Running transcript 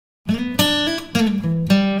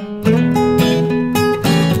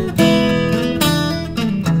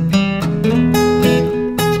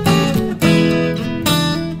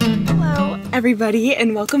everybody,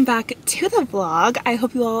 and welcome back to the vlog. I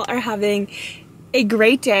hope you all are having a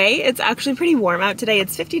great day. It's actually pretty warm out today.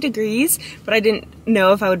 It's 50 degrees, but I didn't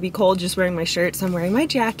know if I would be cold just wearing my shirt, so I'm wearing my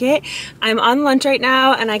jacket. I'm on lunch right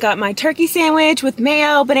now, and I got my turkey sandwich with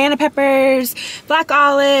mayo, banana peppers, black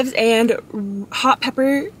olives, and hot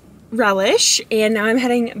pepper relish. And now I'm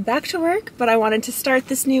heading back to work, but I wanted to start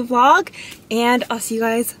this new vlog, and I'll see you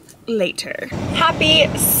guys later. Happy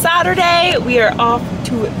Saturday! We are off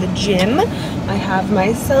to the gym. I have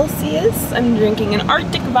my Celsius. I'm drinking an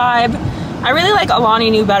Arctic Vibe. I really like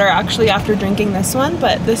Alani New better actually after drinking this one,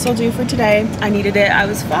 but this will do for today. I needed it. I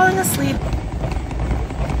was falling asleep.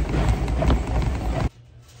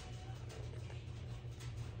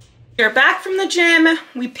 We're back from the gym.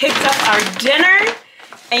 We picked up our dinner,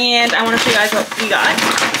 and I want to show you guys what we got.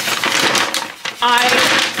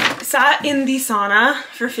 I sat in the sauna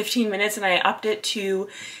for 15 minutes and I upped it to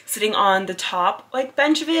sitting on the top like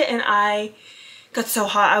bench of it, and I got so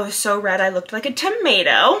hot. I was so red. I looked like a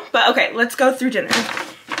tomato. But okay, let's go through dinner.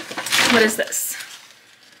 What is this?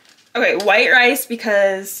 Okay, white rice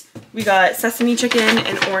because we got sesame chicken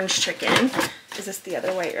and orange chicken. Is this the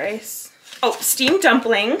other white rice? Oh, steamed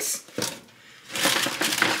dumplings.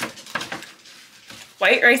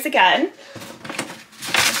 White rice again.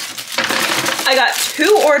 I got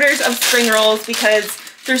 2 orders of spring rolls because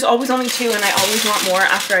there's always only 2 and I always want more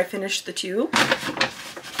after I finish the 2.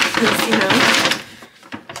 Because, you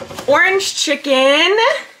know. Orange chicken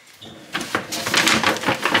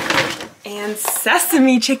and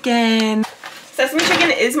sesame chicken. Sesame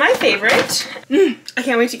chicken is my favorite. I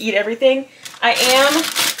can't wait to eat everything. I am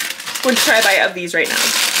going to try a bite of these right now.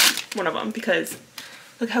 One of them, because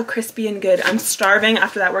look how crispy and good. I'm starving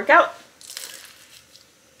after that workout.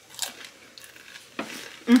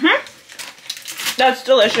 That's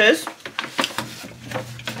delicious.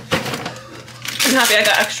 I'm happy I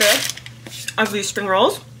got extra of these spring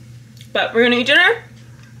rolls. But we're gonna eat dinner.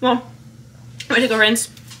 Well, I'm gonna take a rinse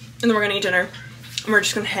and then we're gonna eat dinner. And we're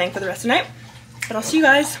just gonna hang for the rest of the night. But I'll see you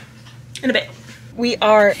guys in a bit. We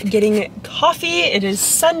are getting coffee. It is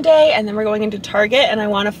Sunday, and then we're going into Target, and I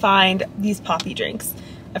wanna find these poppy drinks.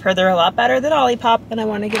 I've heard they're a lot better than Olipop, and I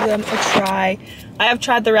wanna give them a try. I have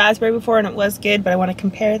tried the raspberry before and it was good, but I wanna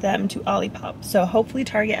compare them to Olipop. So hopefully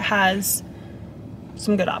Target has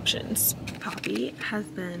some good options. Poppy has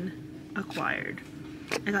been acquired.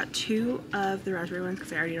 I got 2 of the raspberry ones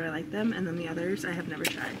because I already know I like them, and then the others I have never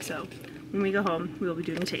tried. So when we go home, we will be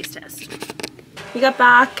doing a taste test. We got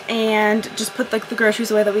back and just put like the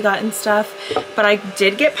groceries away that we got and stuff. But I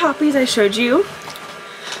did get poppies. I showed you.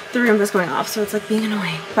 The room was going off, so it's like being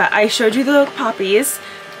annoying. But I showed you the poppies.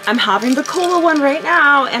 I'm having the cola one right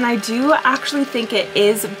now, and I do actually think it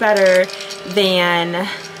is better than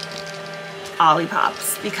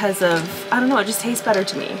Olipops because of, I don't know, it just tastes better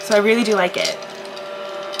to me. So I really do like it.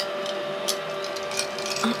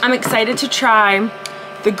 I'm excited to try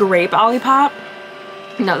the grape Olipop.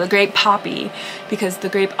 No, the grape poppy, because the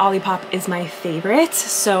grape Olipop is my favorite.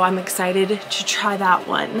 So I'm excited to try that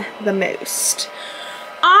one the most.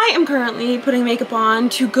 I am currently putting makeup on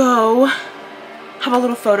to go have a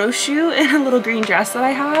little photo shoot in a little green dress that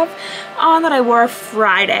I have on that I wore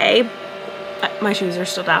Friday. My shoes are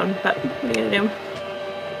still down, but what are you gonna do?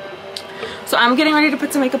 So I'm getting ready to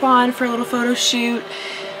put some makeup on for a little photo shoot.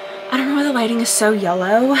 I don't know why the lighting is so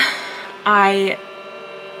yellow. Like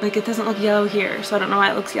it doesn't look yellow here, so I don't know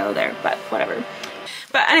why it looks yellow there, but whatever.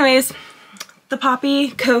 But anyways, the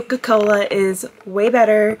Poppy Coca-Cola is way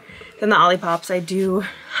better than the Olipops. I do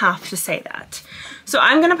have to say that. So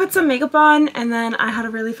I'm gonna put some makeup on, and then I had a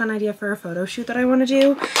really fun idea for a photo shoot that I wanna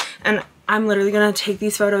do. And I'm literally gonna take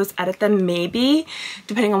these photos, edit them maybe,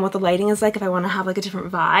 depending on what the lighting is like, if I wanna have like a different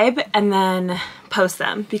vibe, and then post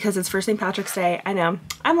them because it's for St. Patrick's Day. I know,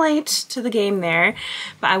 I'm late to the game there,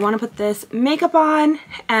 but I wanna put this makeup on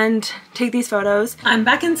and take these photos. I'm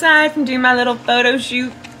back inside from doing my little photo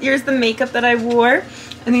shoot. Here's the makeup that I wore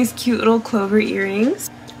and these cute little clover earrings.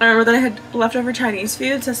 I remember that I had leftover Chinese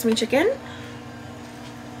food, sesame chicken,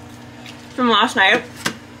 from last night.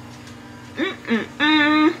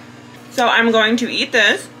 So I'm going to eat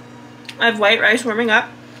this. I have white rice warming up.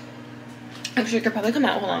 Actually, it could probably come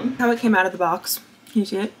out. Hold on. How it came out of the box. Can you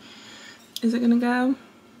see it? Is it gonna go?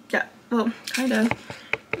 Yeah, well, kinda.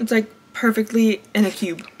 It's like perfectly in a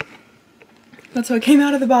cube. That's how it came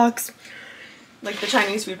out of the box. Like the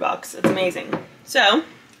Chinese food box. It's amazing. So,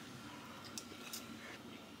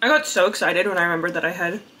 I got so excited when I remembered that I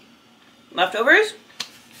had leftovers.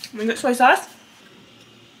 We got soy sauce.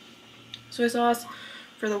 Soy sauce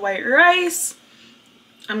for the white rice.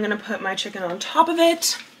 I'm gonna put my chicken on top of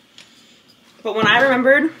it. But when I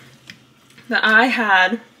remembered that I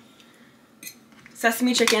had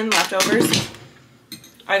sesame chicken leftovers.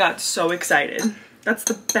 I got so excited. That's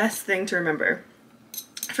the best thing to remember.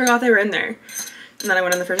 I forgot they were in there. And then I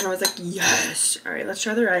went in the fridge and I was like, yes. All right, let's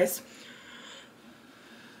try the rice.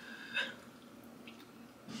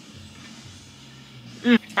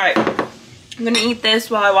 All right, I'm gonna eat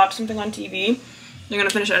this while I watch something on TV. I'm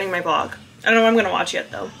gonna finish editing my vlog. I don't know what I'm gonna watch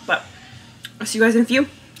yet though, but I'll see you guys in a few.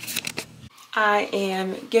 I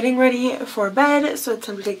am getting ready for bed, so it's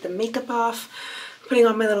time to take the makeup off. Putting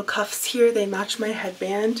on my little cuffs here. They match my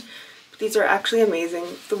headband. These are actually amazing.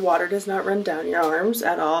 The water does not run down your arms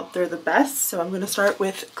at all. They're the best. So I'm gonna start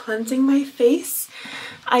with cleansing my face.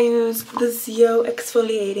 I use the Zio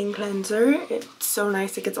exfoliating cleanser. It's so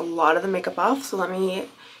nice. It gets a lot of the makeup off. So let me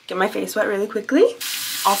get my face wet really quickly.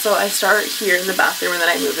 Also, I start here in the bathroom and then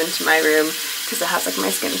I move into my room because it has like my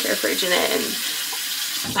skincare fridge in it and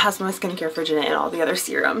it has my skincare fridge in it and all the other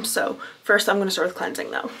serums. So first I'm gonna start with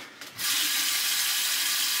cleansing though.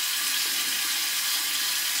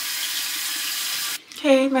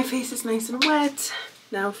 Okay, my face is nice and wet.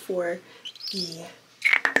 Now for the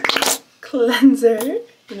cleanser. I'm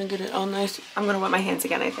gonna get it all nice. I'm gonna wet my hands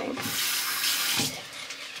again, I think.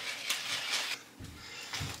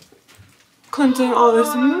 Cleansing all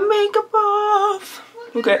this makeup off.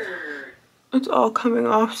 Okay, it's all coming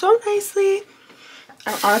off so nicely.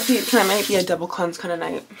 Honestly, tonight might be a double cleanse kind of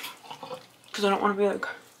night because I don't want to be like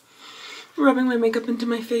rubbing my makeup into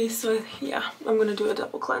my face. So yeah, I'm gonna do a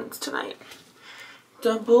double cleanse tonight.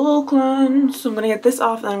 Double cleanse. So I'm gonna get this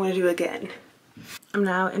off and I'm gonna do it again. I'm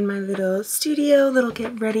now in my little studio, little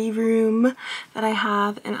get ready room that I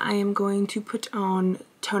have, and I am going to put on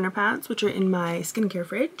toner pads, which are in my skincare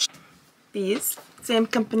fridge. These, same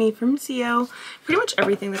company from Zio. Pretty much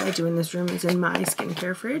everything that I do in this room is in my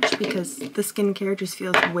skincare fridge because the skincare just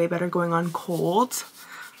feels way better going on cold,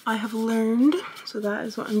 I have learned. So that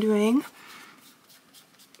is what I'm doing.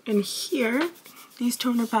 And here, these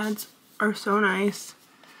toner pads are so nice.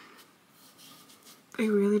 They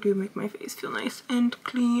really do make my face feel nice and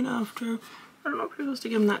clean after. I don't know if you're supposed to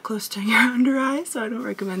get them that close to your under eye, so I don't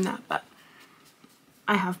recommend that, but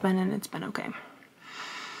I have been and it's been okay.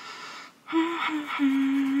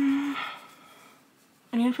 I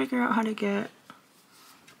need to figure out how to get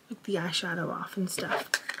like the eyeshadow off and stuff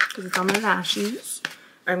because it's on my lashes.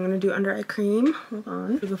 I'm going to do under eye cream. Hold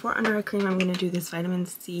on. Before under eye cream, I'm going to do this vitamin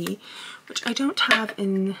C, which I don't have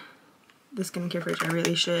in the skincare fridge. I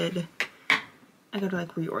really should. I gotta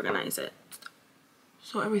like reorganize it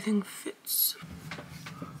so everything fits.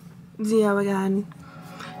 Zio again.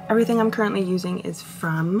 Everything I'm currently using is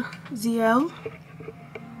from Zio.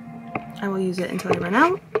 I will use it until I run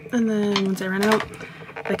out, and then once I run out,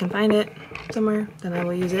 if I can find it somewhere, then I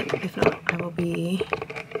will use it. If not, I will be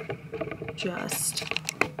just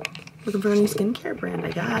looking for a new skincare brand,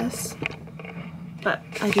 I guess. But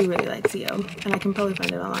I do really like Zio, and I can probably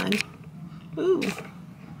find it online. Ooh.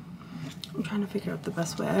 I'm trying to figure out the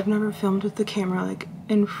best way. I've never filmed with the camera like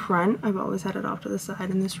in front. I've always had it off to the side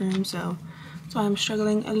in this room, so that's why I'm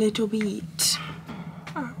struggling a little bit.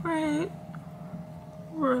 Alright.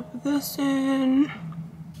 Rub this in.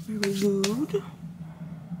 Very good.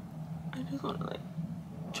 I just want to like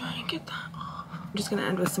try and get that off. I'm just gonna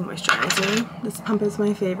end with some moisturizer. This pump is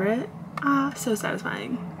my favorite. Ah, so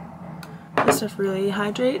satisfying. This stuff really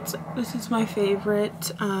hydrates. This is my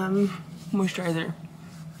favorite moisturizer.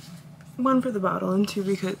 One for the bottle and two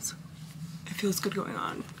because it feels good going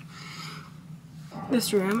on.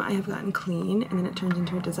 This room I have gotten clean and then it turns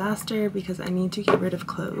into a disaster because I need to get rid of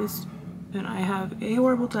clothes. And I have a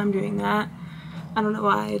horrible time doing that. I don't know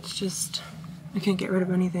why, it's just I can't get rid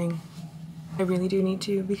of anything. I really do need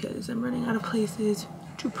to because I'm running out of places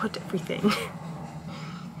to put everything.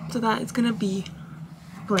 So that is gonna be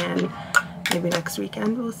planned maybe next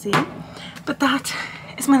weekend, we'll see. But that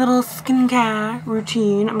is my little skincare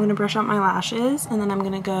routine. I'm gonna brush out my lashes and then I'm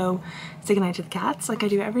gonna go say goodnight to the cats like I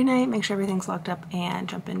do every night, make sure everything's locked up and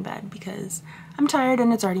jump in bed because I'm tired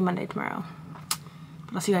and it's already Monday tomorrow.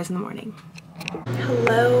 But I'll see you guys in the morning.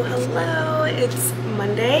 Hello, hello. It's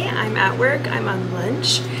Monday. I'm at work. I'm on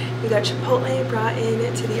lunch. We got Chipotle brought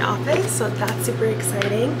in to the office, so that's super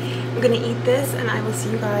exciting. I'm gonna eat this and I will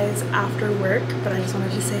see you guys after work, but I just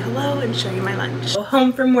wanted to say hello and show you my lunch.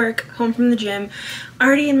 Home from work, home from the gym,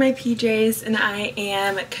 already in my PJs, and I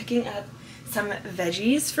am cooking up some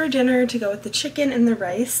veggies for dinner to go with the chicken and the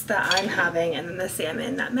rice that I'm having and then the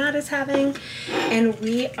salmon that Matt is having. And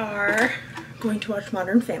we are going to watch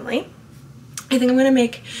Modern Family. I think I'm gonna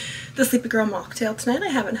make the Sleepy Girl mocktail tonight. I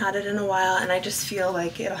haven't had it in a while and I just feel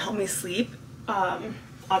like it'll help me sleep.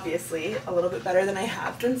 Obviously a little bit better than I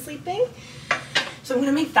have been sleeping. So I'm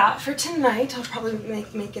gonna make that for tonight. I'll probably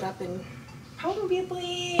make it up in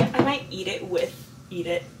probably, I might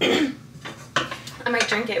I might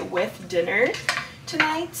drink it with dinner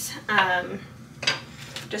tonight,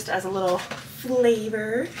 just as a little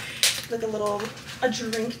flavor, like a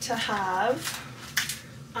drink to have.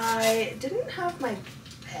 I didn't have my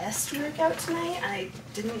best workout tonight. I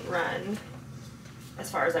didn't run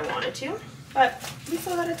as far as I wanted to, but we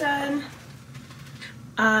still got it done.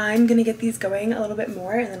 I'm gonna get these going a little bit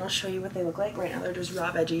more and then I'll show you what they look like. Right now they're just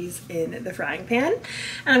raw veggies in the frying pan.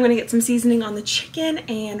 And I'm gonna get some seasoning on the chicken,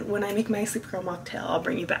 and when I make my Sleep Girl mocktail, I'll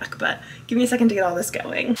bring you back. But give me a second to get all this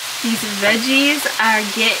going. These veggies are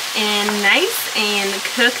getting nice and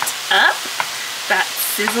cooked up. That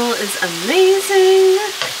sizzle is amazing.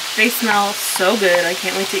 They smell so good. I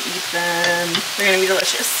can't wait to eat them. They're gonna be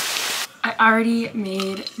delicious. I already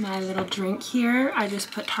made my little drink here. I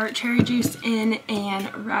just put tart cherry juice in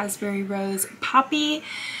and raspberry rose poppy,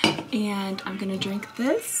 and I'm gonna drink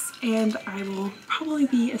this, and I will probably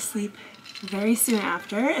be asleep very soon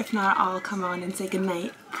after. If not, I'll come on and say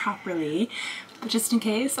goodnight properly. But just in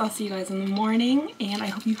case, I'll see you guys in the morning, and I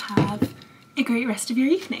hope you have a great rest of your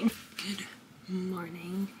evening. Good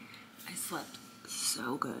morning. I slept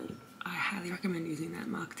so good. I highly recommend using that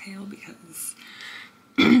mocktail because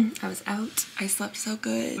I was out. I slept so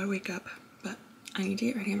good. I wake up, but I need to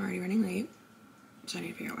get ready. I'm already running late, so I need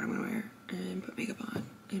to figure out what I'm gonna wear and put makeup on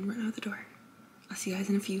and run out the door. I'll see you guys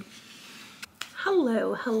in a few.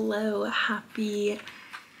 Hello, happy,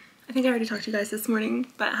 I think I already talked to you guys this morning,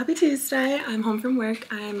 but happy Tuesday. I'm home from work.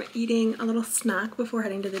 I'm eating a little snack before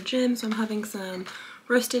heading to the gym, so I'm having some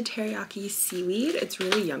roasted teriyaki seaweed. It's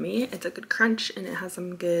really yummy. It's a good crunch and it has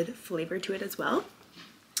some good flavor to it as well.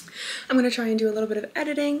 I'm going to try and do a little bit of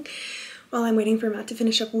editing while I'm waiting for Matt to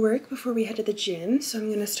finish up work before we head to the gym. So I'm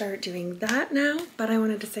going to start doing that now. But I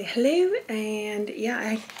wanted to say hello, and yeah,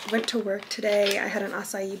 I went to work today. I had an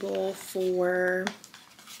acai bowl for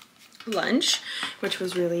lunch, which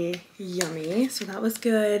was really yummy. So that was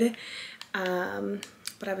good.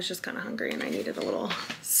 But I was just kind of hungry and I needed a little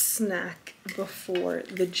snack before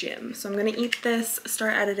the gym. So I'm going to eat this,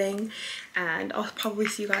 start editing, and I'll probably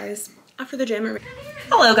see you guys after the gym.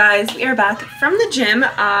 Hello guys, we are back from the gym.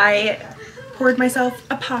 I poured myself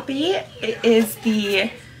a poppy. It is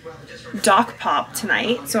the Doc Pop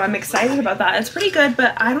tonight, so I'm excited about that. It's pretty good,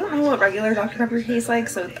 but I don't know what regular Dr. Pepper tastes like,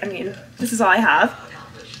 so I mean, this is all I have.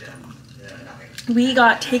 We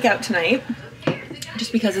got takeout tonight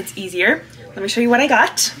just because it's easier. Let me show you what I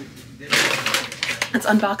got. Let's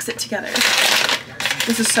unbox it together.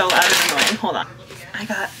 This is so loud and annoying. Hold on. I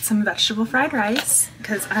got some vegetable fried rice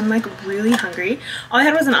because I'm like really hungry. All I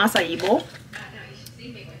had was an acai bowl.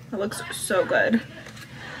 It looks so good.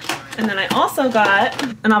 And then I also got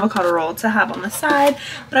an avocado roll to have on the side,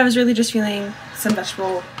 but I was really just feeling some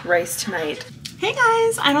vegetable rice tonight. Hey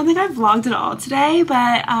guys, I don't think I vlogged at all today,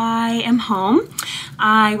 but I am home.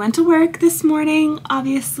 I went to work this morning,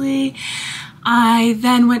 obviously. I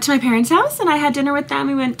then went to my parents' house and I had dinner with them.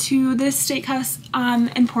 We went to this steakhouse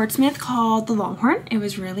in Portsmouth called the Longhorn. It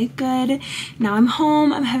was really good. Now I'm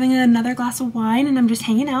home. I'm having another glass of wine and I'm just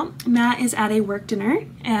hanging out. Matt is at a work dinner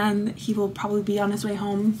and he will probably be on his way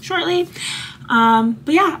home shortly.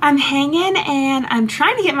 But yeah, I'm hanging and I'm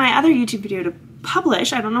trying to get my other YouTube video to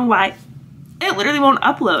publish. I don't know why. It literally won't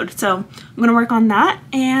upload, so I'm gonna work on that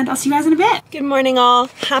and I'll see you guys in a bit. Good morning all,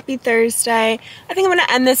 happy Thursday. I think I'm gonna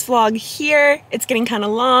end this vlog here. It's getting kind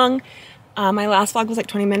of long. My last vlog was like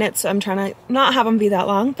 20 minutes, so I'm trying to not have them be that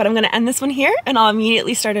long, but I'm gonna end this one here and I'll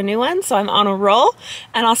immediately start a new one, so I'm on a roll,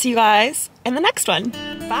 and I'll see you guys in the next one.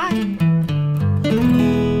 Bye.